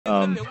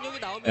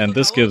And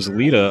this gives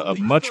Leta a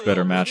much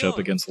better matchup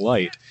against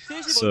Light.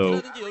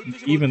 So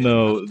even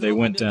though they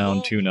went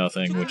down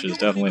 2-0, which is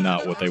definitely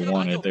not what they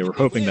wanted, they were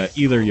hoping that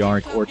either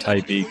Yarnk or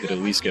Type B could at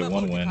least get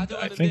one win.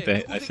 I think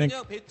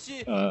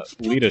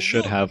Leta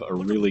should have a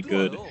really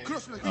good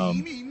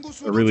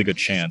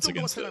chance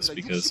against this,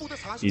 because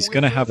he's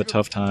going to have a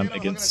tough time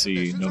against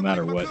C no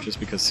matter what, just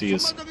because C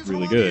is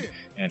really good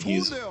and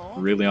he's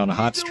really on a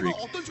hot streak.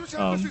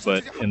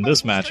 But in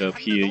this matchup,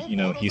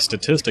 he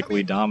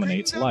statistically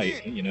dominates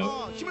Light.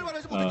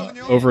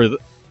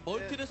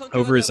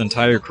 Over his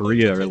entire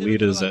career,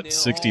 Leta's at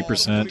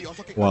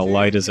 60%, while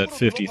Light is at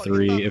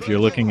 53%. If you're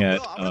looking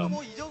at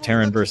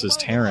Terran versus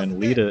Terran,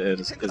 Leta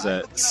is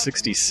at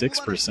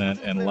 66%,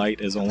 and Light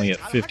is only at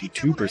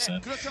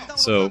 52%.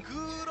 So,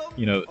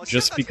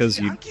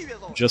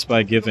 just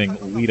by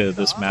giving Leta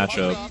this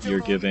matchup,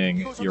 you're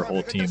giving your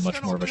whole team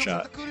much more of a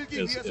shot,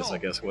 is I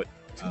guess what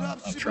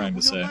I'm trying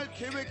to say.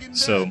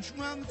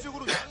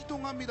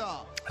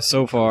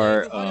 So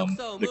far,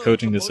 the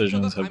coaching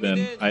decisions have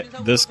been,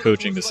 this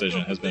coaching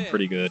decision has been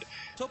pretty good.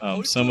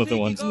 Some of the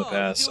ones in the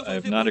past, I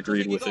have not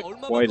agreed with it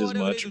quite as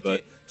much,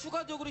 but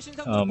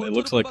it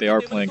looks like they are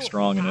playing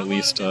strong and at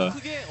least,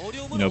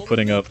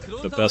 putting up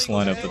the best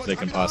lineup that they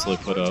can possibly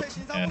put up,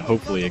 and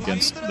hopefully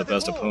against the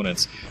best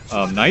opponents.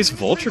 Nice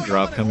Vulture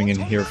drop coming in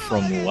here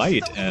from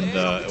Light,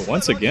 and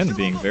once again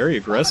being very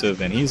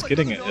aggressive, and he's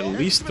getting at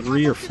least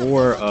 3 or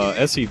 4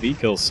 SEV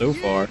kills so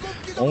far.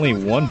 Only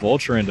 1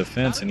 Vulture in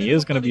defense, and he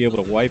is going to be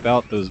able to wipe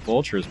out those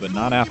Vultures, but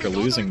not after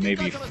losing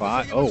maybe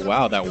 5. Oh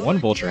wow, that 1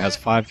 Vulture has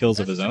 5 kills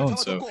of his own,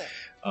 so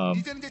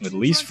at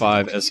least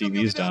 5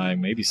 SEVs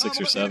dying, maybe 6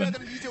 or 7,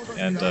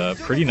 and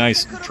pretty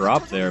nice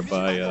drop there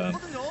by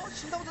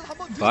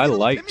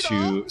Light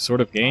to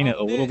sort of gain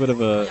a little bit of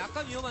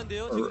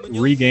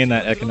regain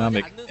that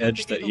economic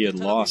edge that he had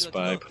lost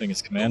by putting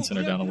his command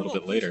center down a little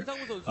bit later.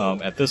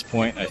 At this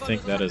point, I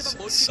think that is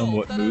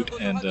somewhat moot,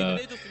 and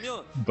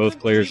both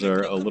players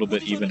are a little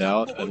bit evened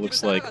out. It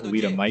looks like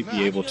Leta might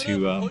be able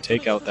to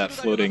take out that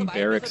floating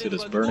barracks. It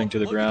is burning to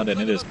the ground, and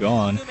it is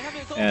gone.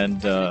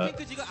 And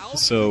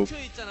so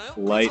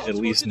Light, at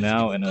least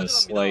now, in a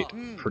slight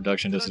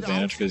production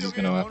disadvantage, because he's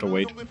going to have to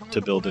wait to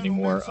build any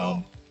more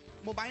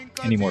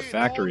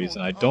factories,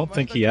 and I don't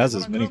think he has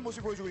as many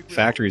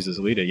factories as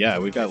Leta. Yeah,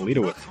 we've got Leta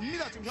with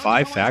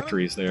 5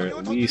 factories there,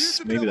 at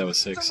least. Maybe that was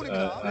 6.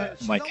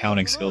 My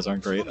counting skills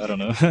aren't great, I don't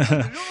know.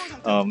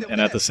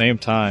 And at the same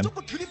time,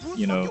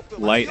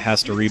 Light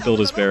has to rebuild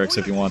his barracks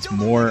if he wants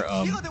more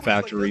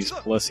factories,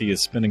 plus he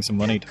is spending some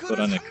money to put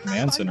on a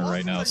command center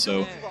right now,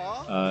 so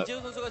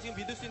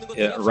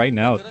right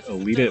now,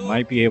 Leta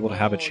might be able to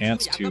have a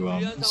chance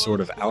to sort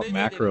of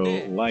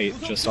out-macro Light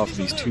just off of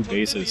these 2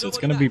 bases. It's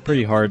going to be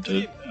pretty hard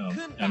to...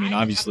 I mean,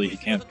 obviously he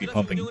can't be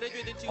pumping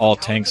all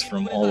tanks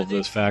from all of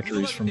those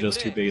factories from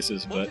just 2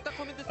 bases, but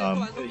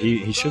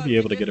he should be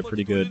able to get a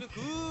pretty good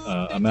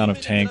amount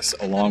of tanks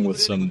along with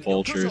some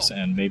Vultures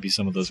and maybe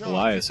some of those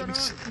Goliaths if he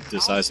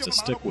decides to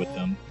stick with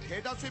them.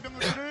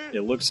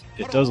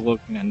 It does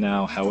look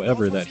now,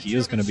 however, that he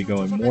is going to be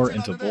going more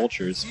into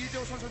Vultures,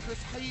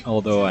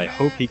 although I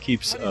hope he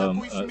keeps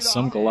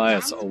some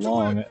Goliaths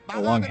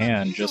along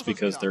hand, just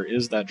because there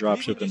is that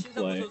dropship in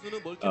play.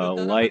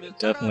 Light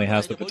definitely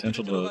has the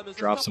potential to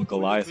drop some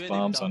Goliath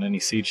bombs on any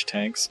siege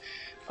tanks,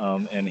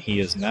 and he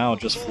is now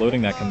just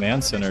floating that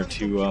command center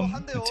to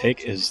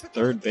take his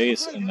 3rd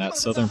base in that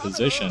southern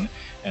position,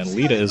 and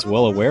Leta is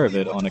well aware of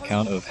it on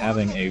account of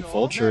having a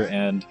Vulture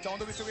and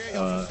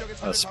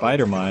a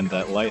Spider Mine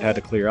that Light had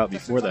to clear out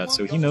before that,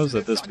 so he knows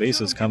that this base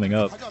is coming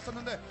up,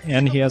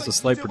 and he has a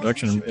slight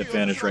production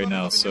advantage right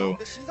now, so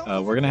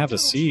we're going to have to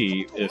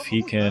see if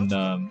he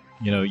can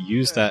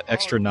use that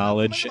extra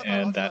knowledge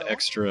and that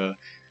extra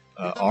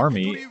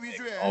army,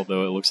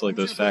 although it looks like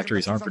those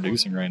factories aren't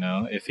producing right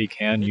now, if he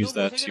can use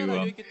that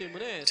to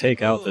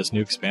take out this new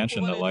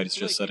expansion that Light is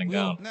just setting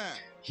down.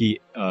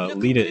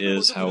 Leta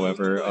is,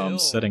 however,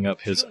 setting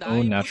up his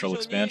own natural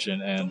expansion,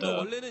 and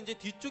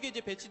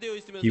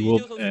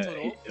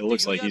it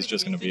looks like he's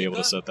just going to be able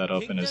to set that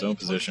up in his own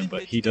position,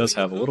 but he does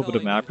have a little bit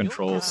of map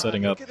control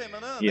setting up.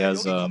 He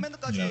has,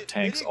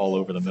 tanks all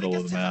over the middle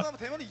of the map,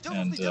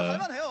 and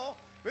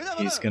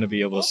he's going to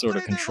be able to sort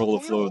of control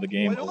the flow of the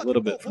game a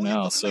little bit from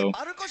now. So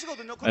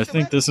I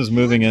think this is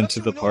moving into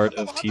the part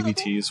of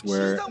TBTs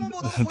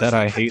that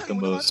I hate the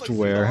most,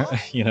 where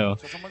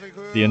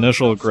the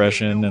initial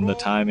aggression and the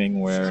timing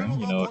where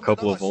a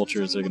couple of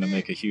Vultures are going to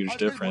make a huge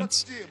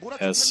difference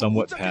has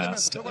somewhat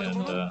passed,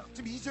 and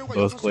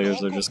both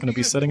players are just going to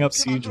be setting up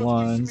siege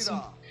lines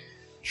and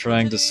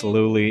trying to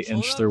slowly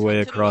inch their way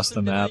across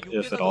the map,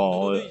 if at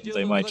all.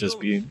 They might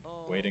just be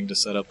waiting to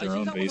set up their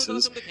own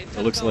bases. It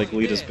looks like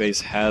Leta's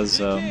base has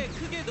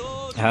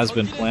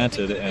been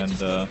planted, and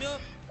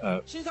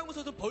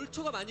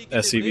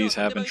SCVs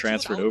have been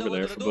transferred over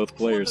there for both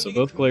players. So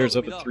both players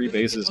up at 3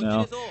 bases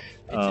now,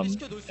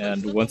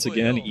 and once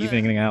again,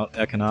 evening out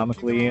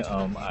economically.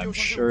 I'm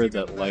sure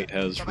that Light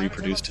has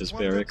reproduced his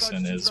barracks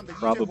and has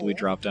probably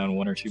dropped down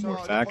 1 or 2 more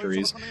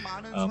factories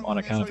on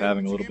account of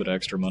having a little bit of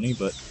extra money,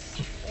 but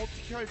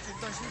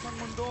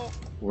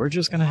we're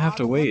just gonna have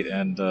to wait.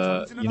 And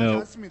you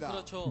know,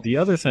 the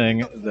other thing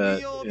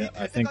that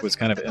I think was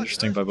kind of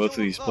interesting by both of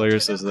these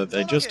players is that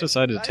they just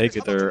decided to take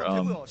their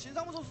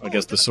I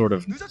guess the sort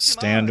of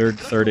standard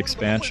third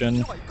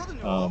expansion.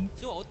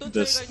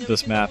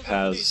 This map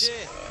has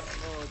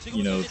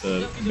you know,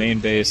 the main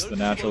base, the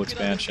natural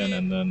expansion,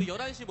 and then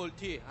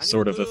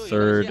sort of a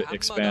third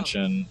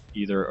expansion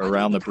either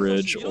around the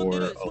bridge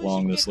or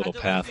along this little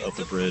path up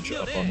the bridge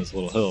up on this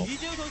little hill.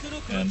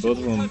 And both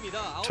of them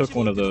took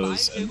one of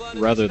those, and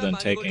rather than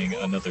taking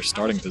another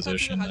starting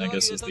position, I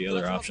guess is the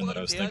other option that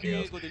I was thinking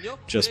of,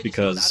 just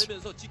because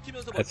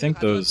I think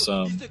those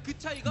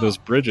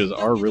bridges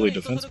are really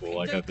defensible,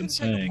 like I've been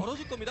saying.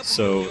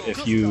 So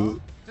if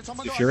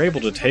you're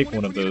able to take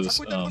one of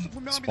those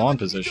spawn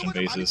position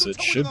bases,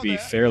 it should be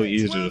fairly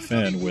easy to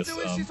defend with,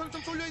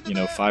 you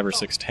know, 5 or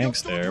 6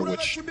 tanks there,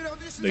 which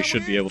they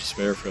should be able to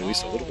spare for at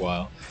least a little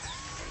while.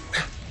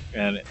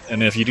 And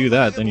if you do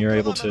that, then you're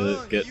able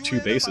to get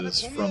 2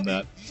 bases from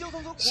that.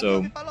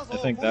 So I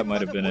think that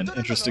might have been an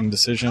interesting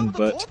decision,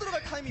 but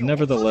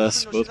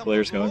nevertheless, both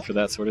players going for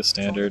that sort of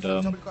standard,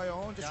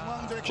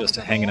 just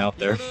hanging out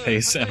their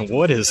face. And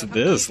what is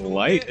this?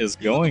 Light is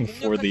going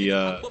for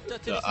the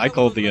I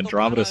call it the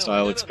Andromeda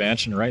style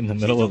expansion right in the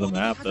middle of the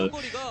map,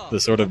 the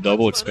sort of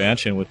double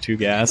expansion with 2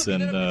 gas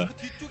and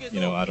you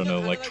know, I don't know,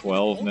 like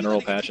 12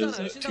 mineral patches,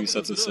 2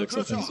 sets of 6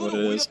 I think is what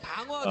it is.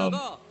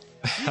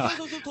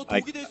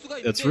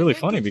 It's really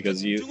funny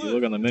because you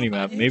look on the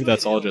minimap, maybe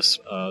that's all just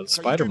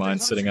spider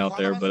mines sitting out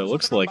there, but it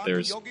looks like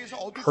there's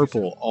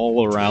purple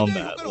all around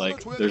that.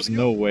 Like, there's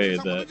no way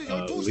that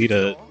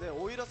Leta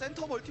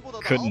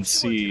couldn't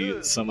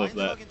see some of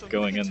that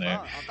going in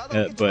there.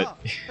 But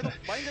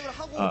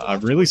I'm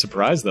really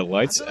surprised that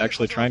Light's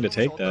actually trying to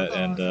take that,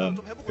 and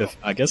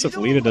I guess if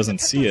Leta doesn't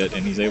see it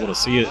and he's able to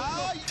see it,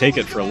 take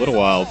it for a little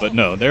while, but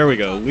no, there we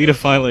go. Leta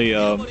finally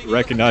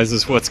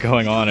recognizes what's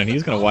going on, and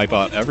he's going to wipe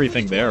out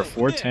everything there.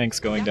 4 tanks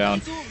going down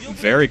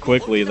very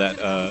quickly, that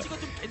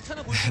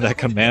that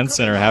command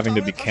center having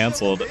to be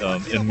cancelled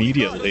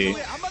immediately.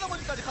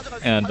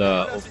 And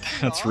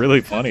that's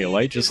really funny.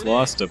 Light just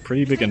lost a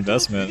pretty big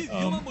investment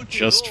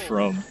just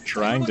from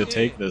trying to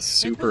take this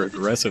super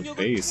aggressive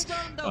base.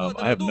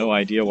 I have no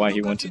idea why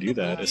he went to do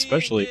that,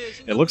 especially,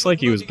 it looks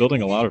like he was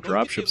building a lot of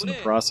dropships in the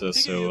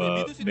process,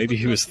 so maybe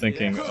he was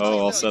thinking,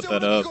 oh, I'll set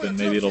that up and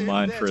maybe it'll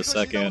mine for a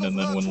second, and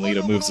then when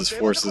Leta moves his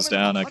forces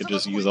down, I could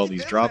just use all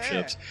these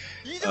dropships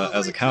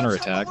as a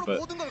counterattack,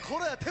 but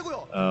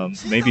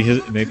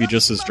maybe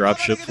just his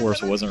dropship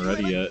force wasn't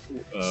ready yet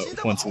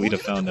once Leta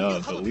found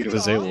out, but Leta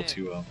was able to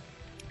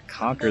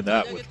conquer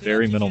that with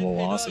very minimal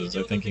losses.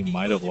 I think he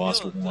might have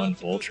lost 1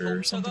 vulture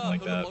or something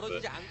like that,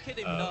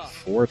 but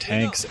 4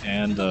 tanks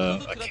and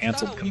a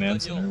cancelled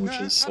command center, which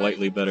is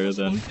slightly better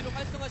than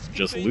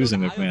just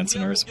losing a command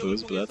center, I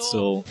suppose, but that's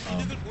still,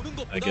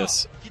 I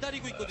guess,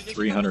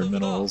 300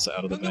 minerals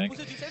out of the bank.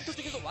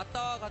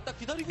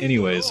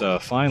 Anyways,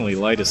 finally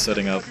Light is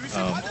setting up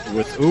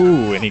with,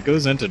 ooh, and he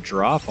goes in to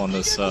drop on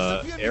this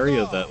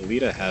area that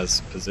Leta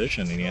has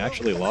positioned, and he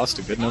actually lost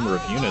a good number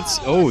of units.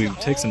 Oh, he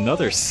takes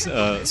another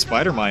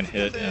spider mine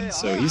hit, and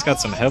so he's got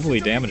some heavily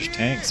damaged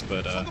tanks,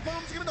 but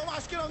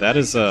that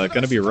is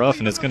going to be rough,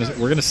 and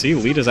we're going to see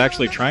Leta's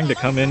actually trying to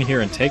come in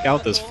here and take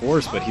out this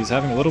force, but he's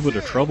having a little bit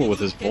of trouble with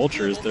his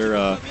vultures.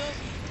 They're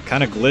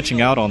kind of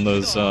glitching out on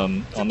those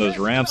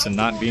ramps and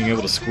not being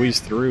able to squeeze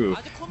through.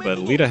 But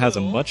Leta has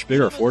a much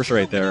bigger force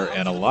right there,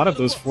 and a lot of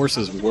those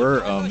forces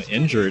were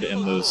injured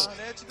in those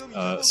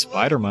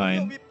spider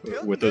mines.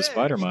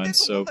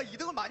 So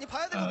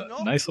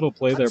nice little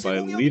play there by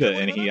Leta,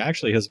 and he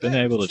actually has been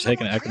able to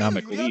take an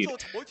economic lead.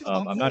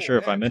 I'm not sure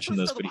if I mentioned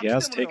this, but he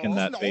has taken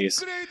that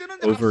base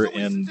over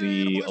in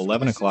the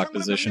 11 o'clock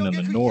position in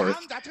the north,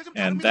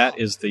 and that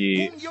is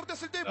the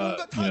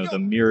you know, the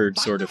mirrored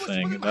sort of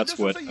thing. That's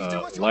what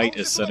Light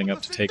is setting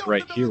up to take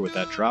right here with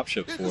that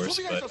dropship force.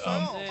 But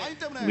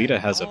Leta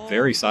has a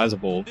very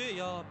sizable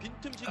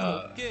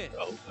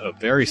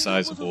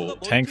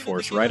tank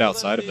force right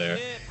outside of there.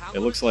 It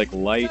looks like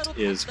Light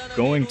is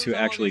going to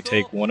actually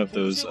take one of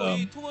those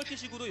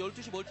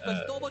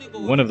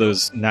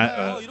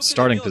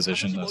starting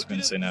positions. I was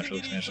going to say natural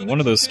expansion. One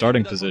of those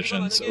starting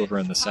positions over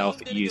in the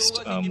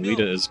southeast.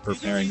 Leta is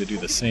preparing to do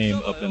the same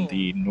up in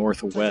the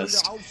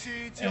northwest,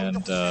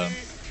 and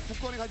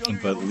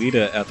but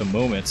Leta at the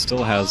moment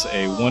still has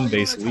a 1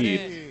 base lead.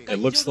 It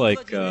looks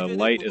like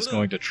Light is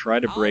going to try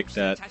to break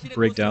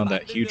down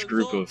that huge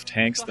group of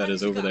tanks that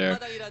is over there,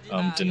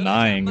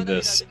 denying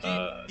this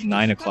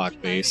 9 o'clock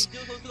base.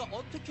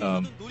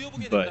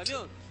 But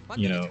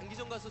you know,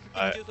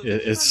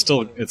 it's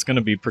going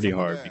to be pretty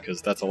hard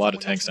because that's a lot of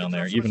tanks down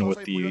there. Even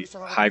with the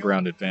high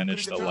ground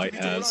advantage that Light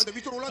has,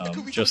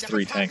 just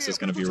 3 tanks is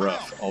going to be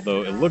rough.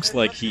 Although it looks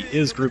like he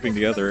is grouping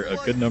together a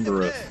good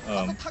number of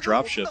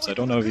dropships. I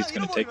don't know if he's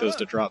going to take those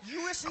to drop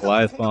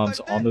Goliath bombs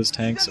on those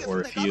tanks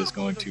or if he is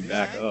going to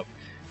back up.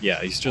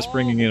 Yeah, he's just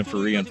bringing in for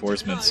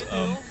reinforcements.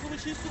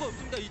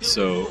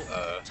 So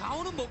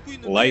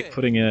Light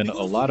putting in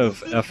a lot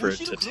of effort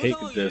to take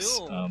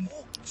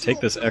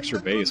this extra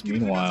base.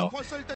 Meanwhile,